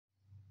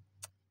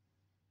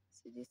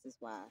See, this is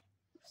why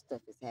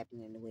stuff is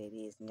happening the way it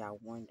is, and y'all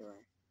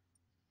wondering,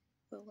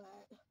 well,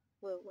 why?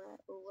 Well, why?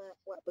 Well, why?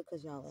 Why?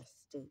 Because y'all are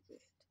stupid.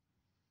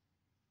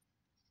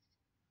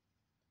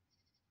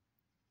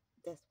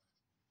 That's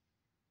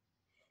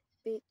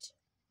bitch.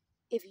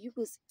 If you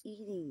was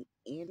eating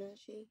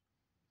energy,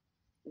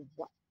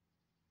 why?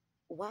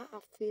 Why I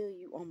feel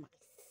you on my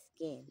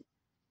skin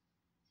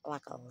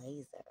like a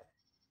laser?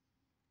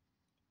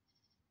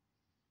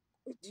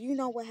 Do you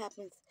know what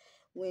happens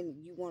when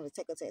you want to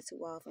take a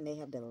tattoo off and they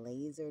have the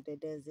laser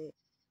that does it?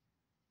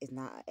 It's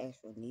not an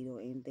actual needle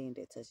or anything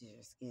that touches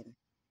your skin.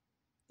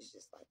 It's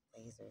just like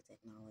laser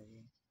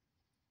technology.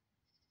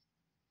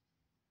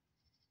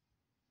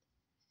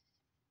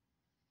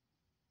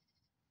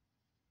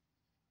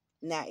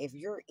 Now, if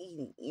you're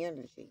eating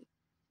energy,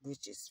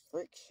 which is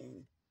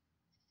friction,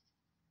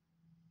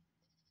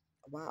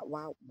 why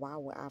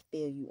would I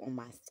feel you on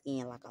my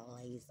skin like a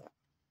laser,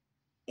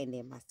 and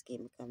then my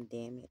skin become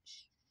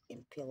damaged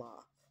and peel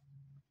off,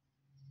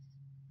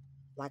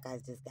 like I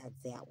just got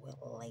zapped with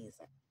a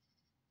laser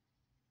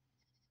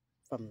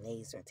from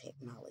laser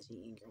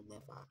technology in your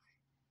left eye?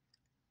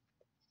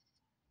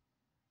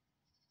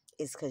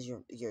 It's because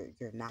you're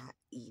not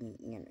eating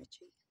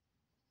energy.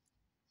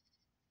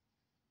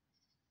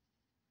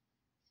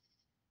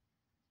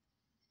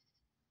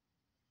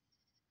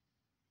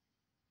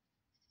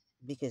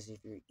 Because if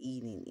you're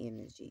eating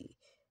energy,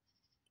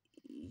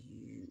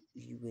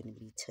 you wouldn't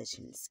be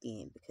touching the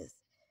skin, because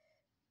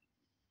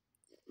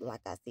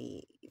like I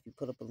said, if you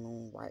put a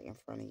balloon right in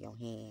front of your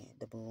hand,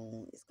 the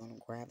balloon is going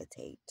to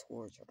gravitate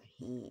towards your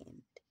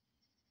hand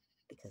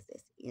because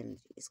that's energy.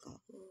 It's going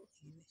to hold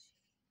energy.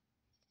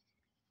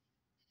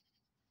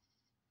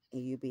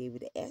 And you'll be able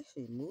to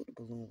actually move the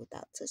balloon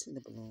without touching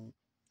the balloon,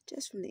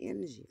 just from the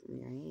energy from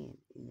your hand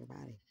in your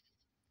body,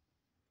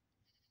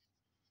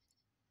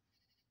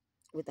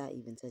 without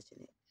even touching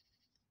it.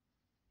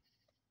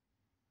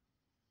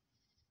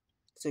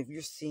 So if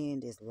you're seeing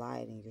this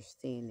light and you're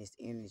seeing this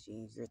energy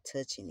and you're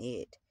touching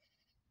it,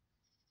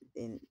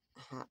 then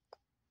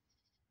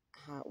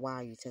why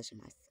are you touching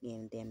my skin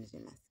and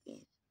damaging my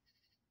skin?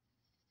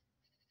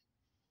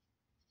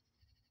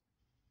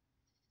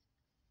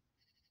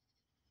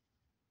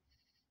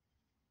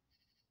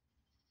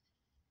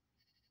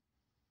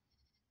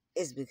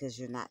 It's because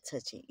you're not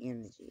touching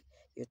energy.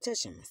 You're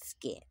touching my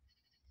skin.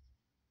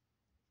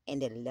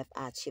 And that left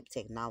eye chip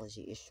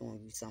technology is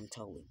showing you something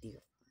totally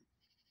different.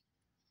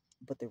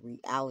 But the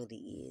reality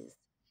is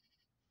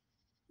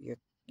you're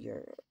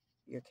you're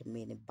you're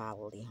committing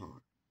bodily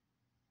harm.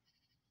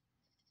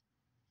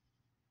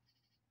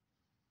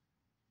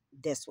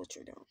 That's what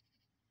you're doing.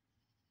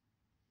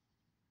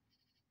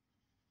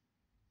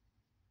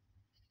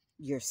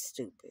 You're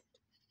stupid.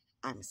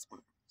 I'm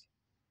smart.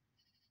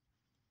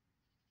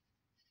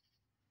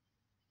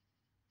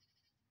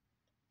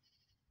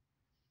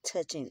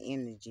 Touching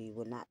energy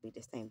will not be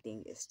the same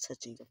thing as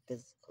touching your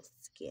physical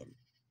skin.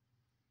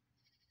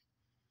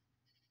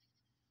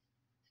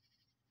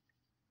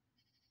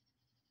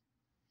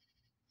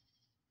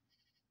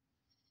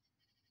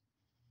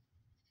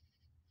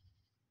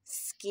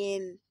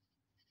 Skin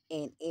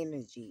and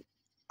energy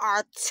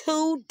are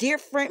two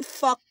different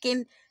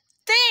fucking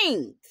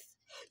things.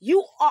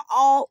 You are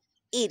all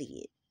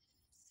idiots.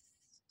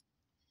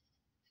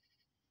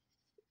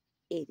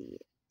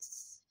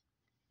 Idiots.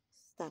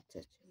 Stop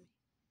touching me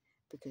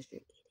because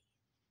you're